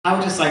I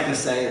would just like to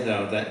say,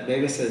 though, that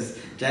Mavis has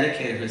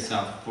dedicated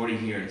herself 40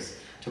 years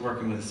to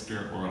working with the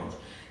spirit world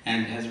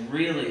and has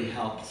really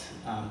helped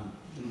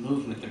the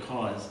movement, the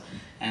cause,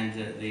 and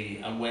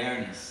the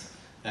awareness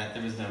that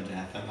there is no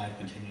death, that life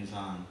continues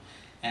on.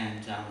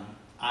 And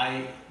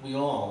we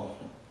all,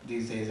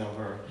 these days,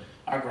 over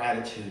our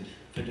gratitude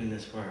for doing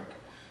this work.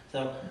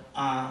 So,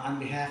 on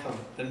behalf of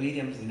the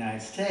mediums of the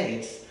United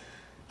States,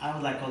 I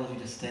would like all of you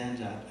to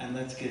stand up and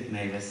let's give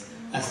Mavis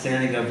a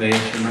standing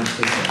ovation. Much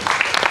deserved.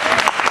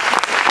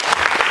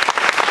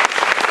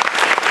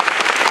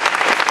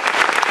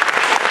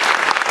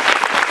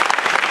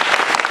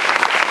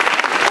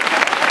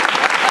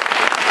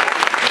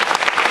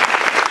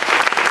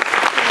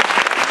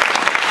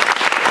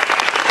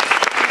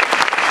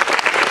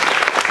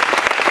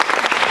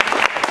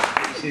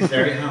 She's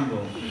very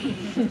humble.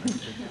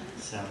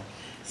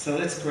 So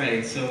that's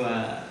great. So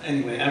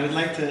anyway, I would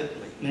like to,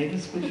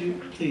 Mavis, would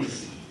you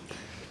please?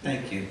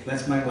 Thank you.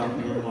 That's my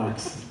welcome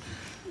remarks.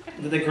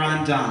 The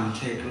Grand Dame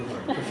take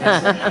over,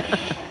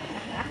 Professor.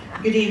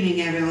 Good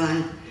evening,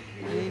 everyone.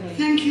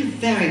 Thank you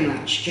very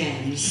much,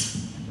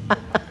 James.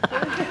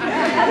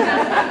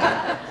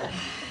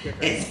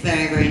 It's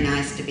very, very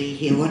nice to be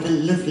here. What a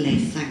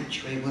lovely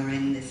sanctuary we're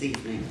in this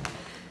evening.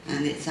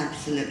 And it's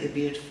absolutely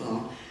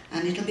beautiful.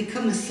 And it'll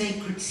become a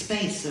sacred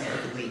space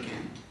over the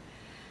weekend.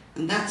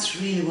 And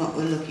that's really what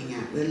we're looking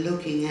at. We're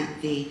looking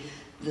at the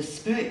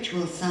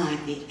spiritual side,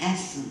 the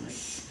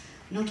essence,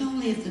 not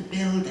only of the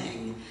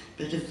building,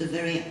 but of the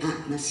very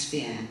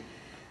atmosphere.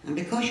 And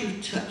because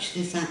you touch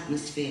this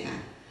atmosphere,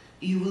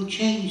 you will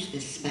change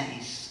this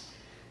space.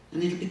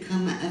 And it'll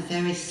become a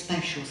very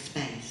special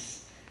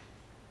space.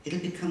 It'll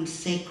become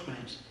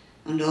sacred.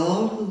 And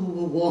all who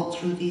will walk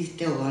through these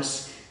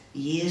doors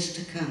years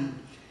to come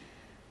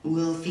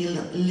will feel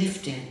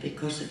uplifted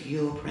because of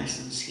your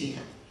presence here.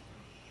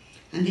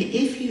 And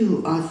if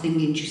you are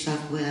thinking to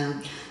yourself,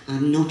 well,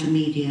 I'm not a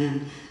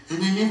medium,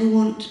 and I never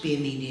want to be a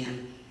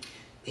medium,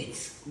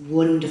 it's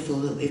wonderful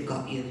that we've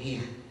got you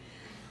here.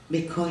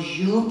 Because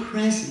your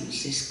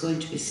presence is going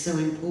to be so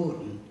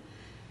important.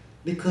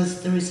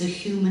 Because there is a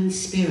human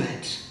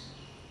spirit,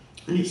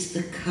 and it's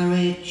the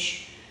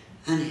courage,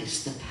 and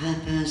it's the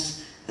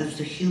purpose of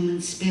the human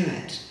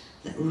spirit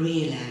that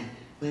really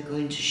we're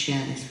going to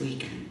share this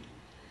weekend.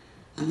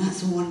 And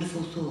that's a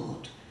wonderful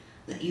thought,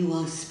 that you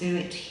are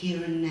spirit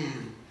here and now,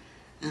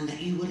 and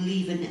that you will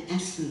leave an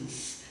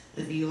essence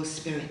of your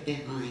spirit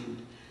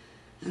behind.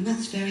 And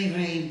that's very,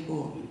 very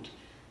important,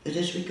 that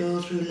as we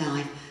go through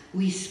life,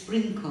 we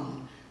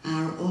sprinkle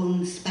our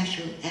own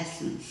special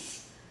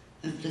essence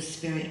of the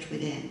spirit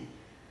within.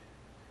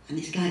 And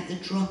it's like the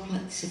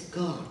droplets of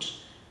God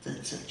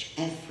that touch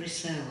every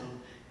soul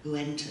who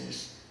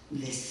enters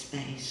this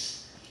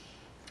space.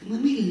 And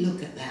when we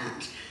look at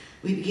that,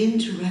 we begin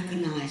to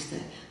recognise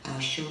that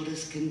our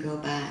shoulders can go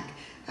back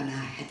and our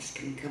heads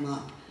can come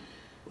up.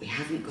 We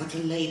haven't got a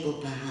label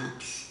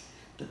perhaps,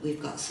 but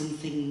we've got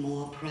something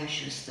more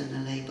precious than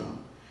a label.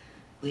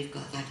 We've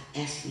got that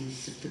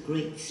essence of the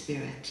Great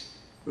Spirit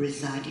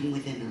residing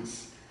within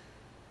us.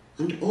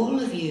 And all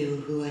of you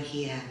who are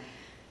here,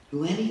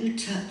 whoever you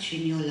touch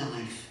in your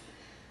life,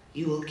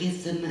 you will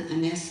give them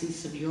an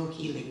essence of your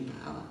healing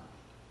power.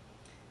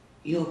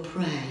 Your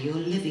prayer, your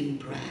living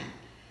prayer.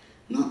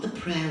 Not the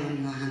prayer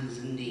on your hands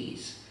and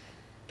knees,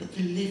 but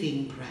the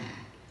living prayer,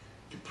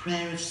 the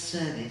prayer of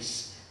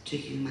service to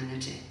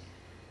humanity.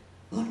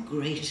 What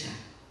greater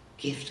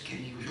gift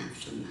can you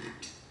have than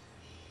that?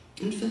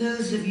 And for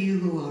those of you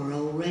who are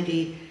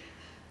already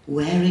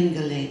wearing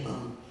the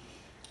label,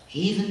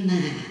 even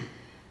there,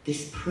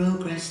 this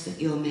progress that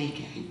you're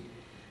making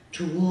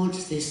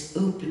towards this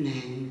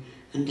opening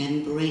and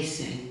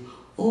embracing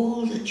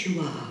all that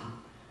you are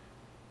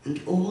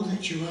and all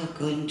that you are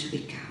going to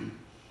become,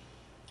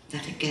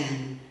 that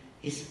again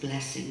is a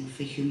blessing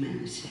for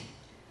humanity.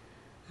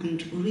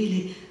 And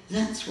really,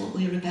 that's what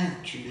we're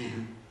about, you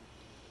know.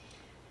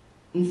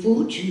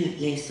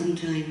 Unfortunately,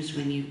 sometimes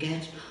when you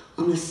get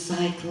on a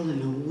cycle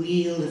and a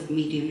wheel of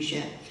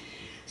mediumship,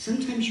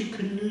 sometimes you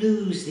can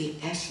lose the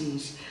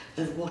essence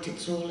of what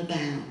it's all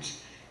about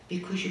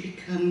because you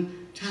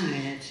become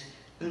tired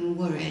and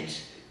worried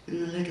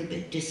and a little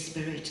bit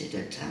dispirited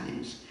at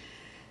times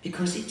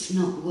because it's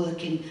not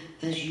working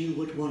as you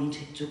would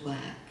want it to work.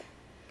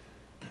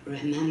 But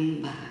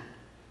remember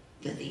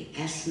that the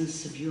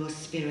essence of your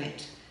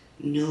spirit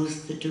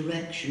knows the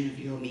direction of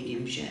your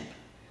mediumship.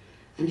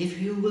 And if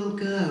you will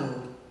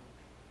go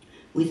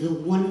with the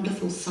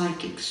wonderful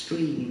psychic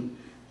stream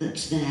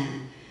that's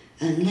there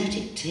and let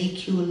it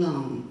take you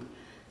along,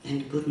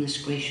 then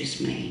goodness gracious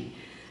me,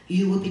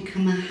 you will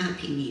become a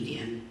happy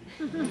medium.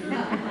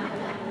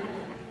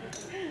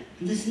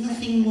 There's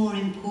nothing more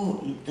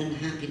important than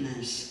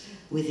happiness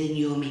within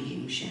your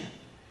mediumship.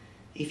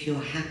 If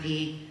you're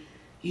happy,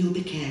 you'll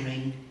be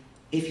caring.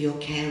 If you're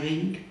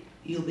caring,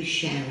 you'll be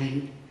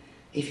sharing.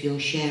 If you're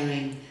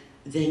sharing,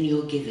 then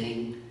you're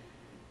giving.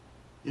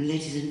 And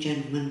ladies and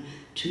gentlemen,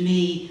 to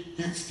me,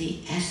 that's the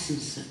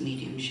essence of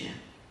mediumship.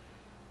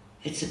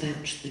 It's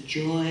about the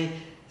joy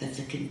of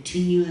the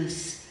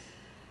continuous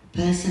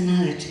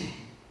personality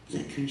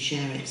that can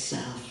share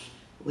itself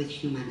with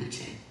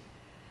humanity.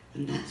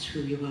 And that's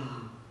who you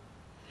are.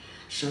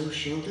 So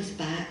shoulders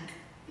back,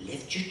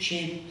 lift your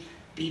chin,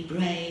 be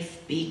brave,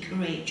 be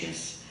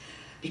courageous,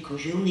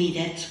 because you'll need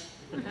it.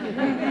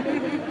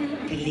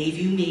 Believe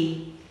you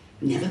me,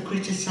 never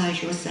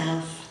criticise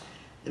yourself.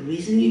 The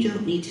reason you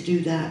don't need to do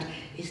that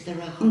is there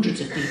are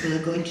hundreds of people who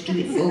are going to do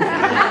it for you.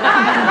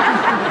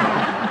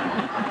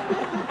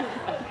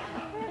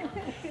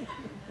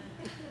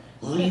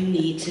 All you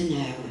need to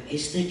know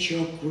is that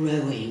you're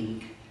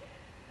growing,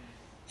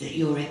 that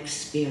your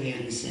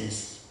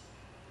experiences,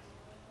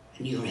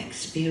 and your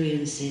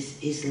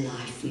experiences is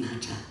life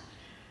matter.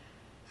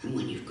 And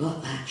when you've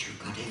got that,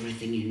 you've got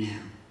everything you know.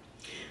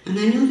 And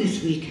I know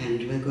this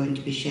weekend we're going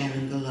to be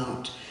sharing a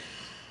lot,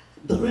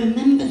 but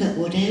remember that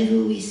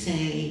whatever we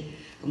say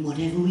and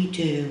whatever we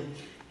do,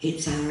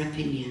 it's our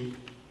opinion.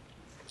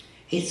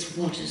 It's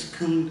what has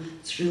come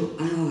through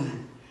our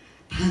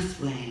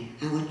pathway,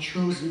 our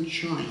chosen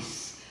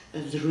choice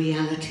of the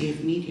reality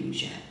of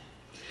mediumship.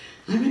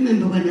 I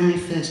remember when I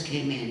first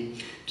came in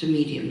to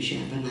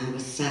mediumship and I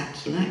was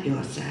sat like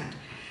you're sat,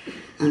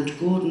 and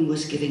Gordon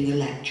was giving a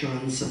lecture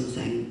on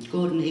something.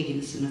 Gordon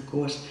Higginson, of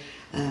course,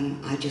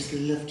 I just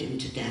loved him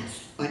to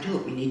death. I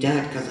don't mean he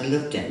died because I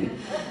loved him.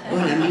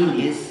 What I mean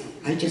is,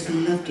 I just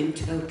loved him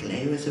totally.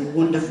 He was a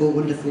wonderful,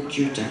 wonderful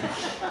tutor.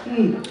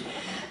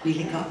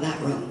 Really got that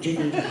wrong,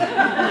 didn't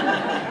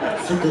I?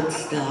 It's a good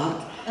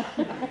start.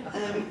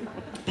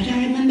 But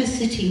I remember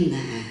sitting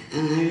there,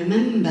 and I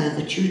remember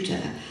the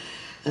tutor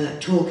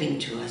talking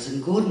to us,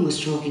 and Gordon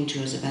was talking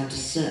to us about a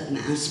certain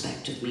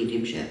aspect of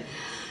mediumship,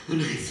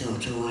 and I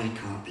thought, oh, I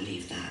can't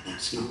believe that,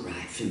 that's not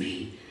right for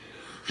me.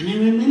 And I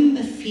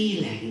remember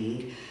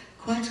feeling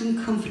quite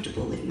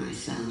uncomfortable with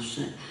myself,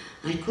 that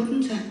I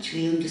couldn't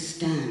actually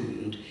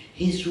understand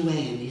his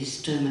way and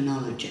his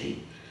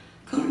terminology.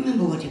 I can't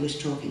remember what he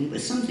was talking, it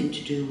was something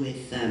to do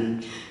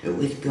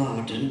with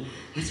God, and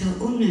I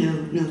thought, oh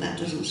no, that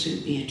doesn't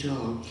suit me at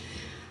all.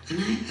 And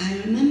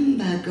I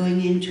remember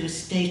going into a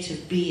state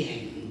of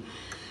being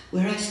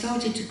where I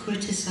started to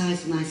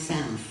criticise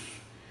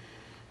myself,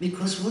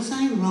 because was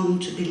I wrong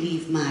to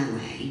believe my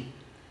way?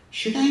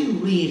 Should I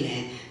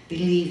really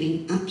believe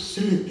in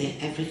absolutely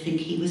everything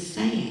he was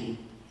saying?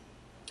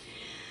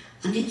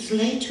 And it's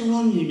later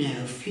on, you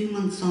know, a few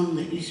months on,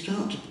 that you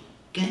start to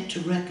get to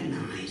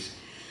recognise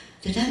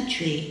that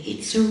actually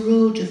it's a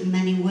road of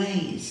many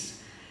ways.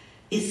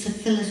 It's a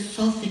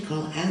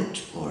philosophical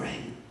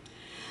outpouring.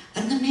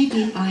 And there may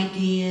be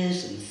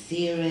ideas and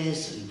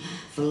theories and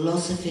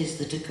philosophies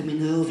that are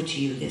coming over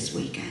to you this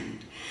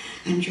weekend,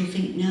 and you'll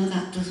think, no,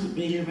 that doesn't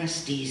really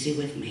rest easy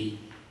with me.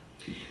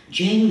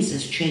 James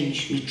has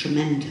changed me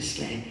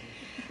tremendously,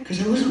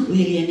 because I wasn't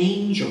really an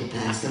angel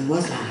person,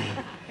 was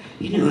I?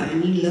 You know what I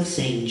mean? He loves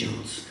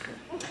angels.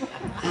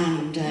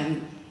 And,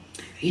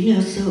 you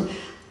know, so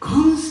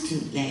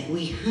constantly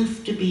we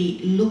have to be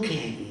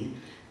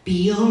looking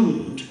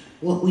beyond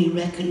what we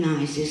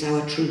recognise is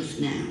our truth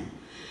now,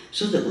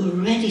 so that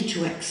we're ready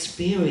to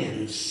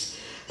experience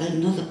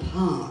another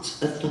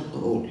part of the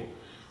whole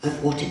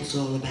of what it's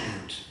all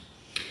about.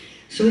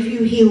 So if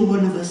you hear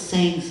one of us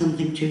saying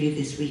something to you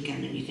this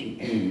weekend and you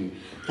think,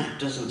 that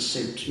doesn't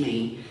suit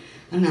me,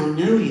 and I'll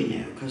know you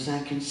know, because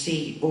I can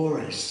see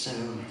auras, so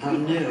I'll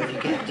know if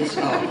you get this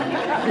off.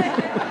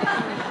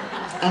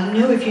 I'll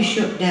know if you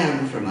shut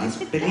down from us,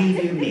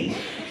 believe you me.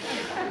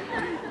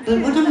 But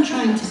what I'm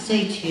trying to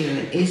say to you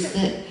is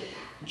that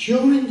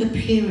during the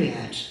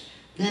period,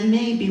 there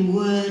may be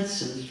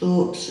words and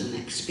thoughts and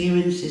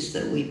experiences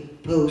that we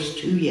pose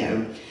to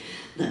you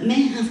that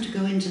may have to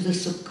go into the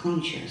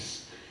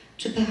subconscious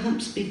to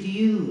perhaps be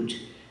viewed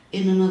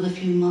in another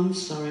few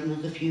months or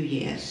another few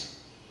years.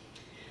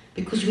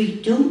 Because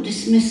we don't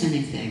dismiss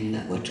anything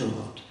that we're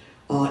taught,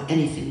 or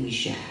anything we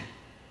share,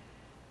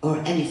 or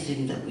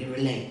anything that we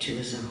relate to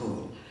as a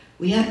whole.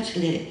 We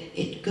actually,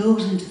 it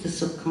goes into the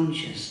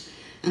subconscious,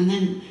 and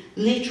then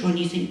later on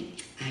you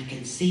think, I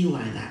can see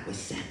why that was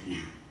said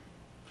now.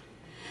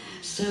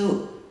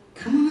 So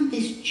come on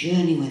this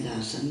journey with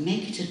us and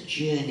make it a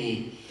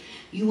journey.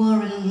 You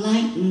are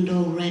enlightened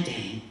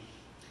already,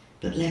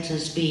 but let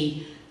us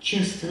be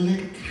just a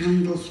little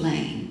candle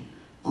flame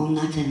on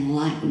that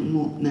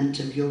enlightenment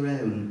of your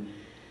own.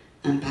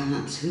 And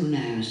perhaps, who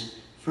knows,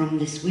 from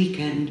this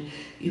weekend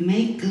you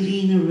may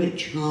glean a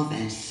rich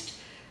harvest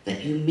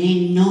that you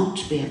may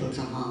not be able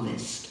to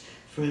harvest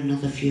for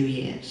another few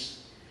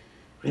years.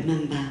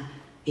 Remember,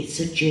 it's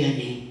a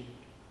journey.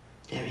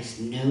 There is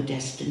no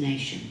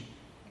destination,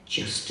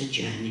 just a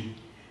journey.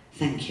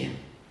 Thank you.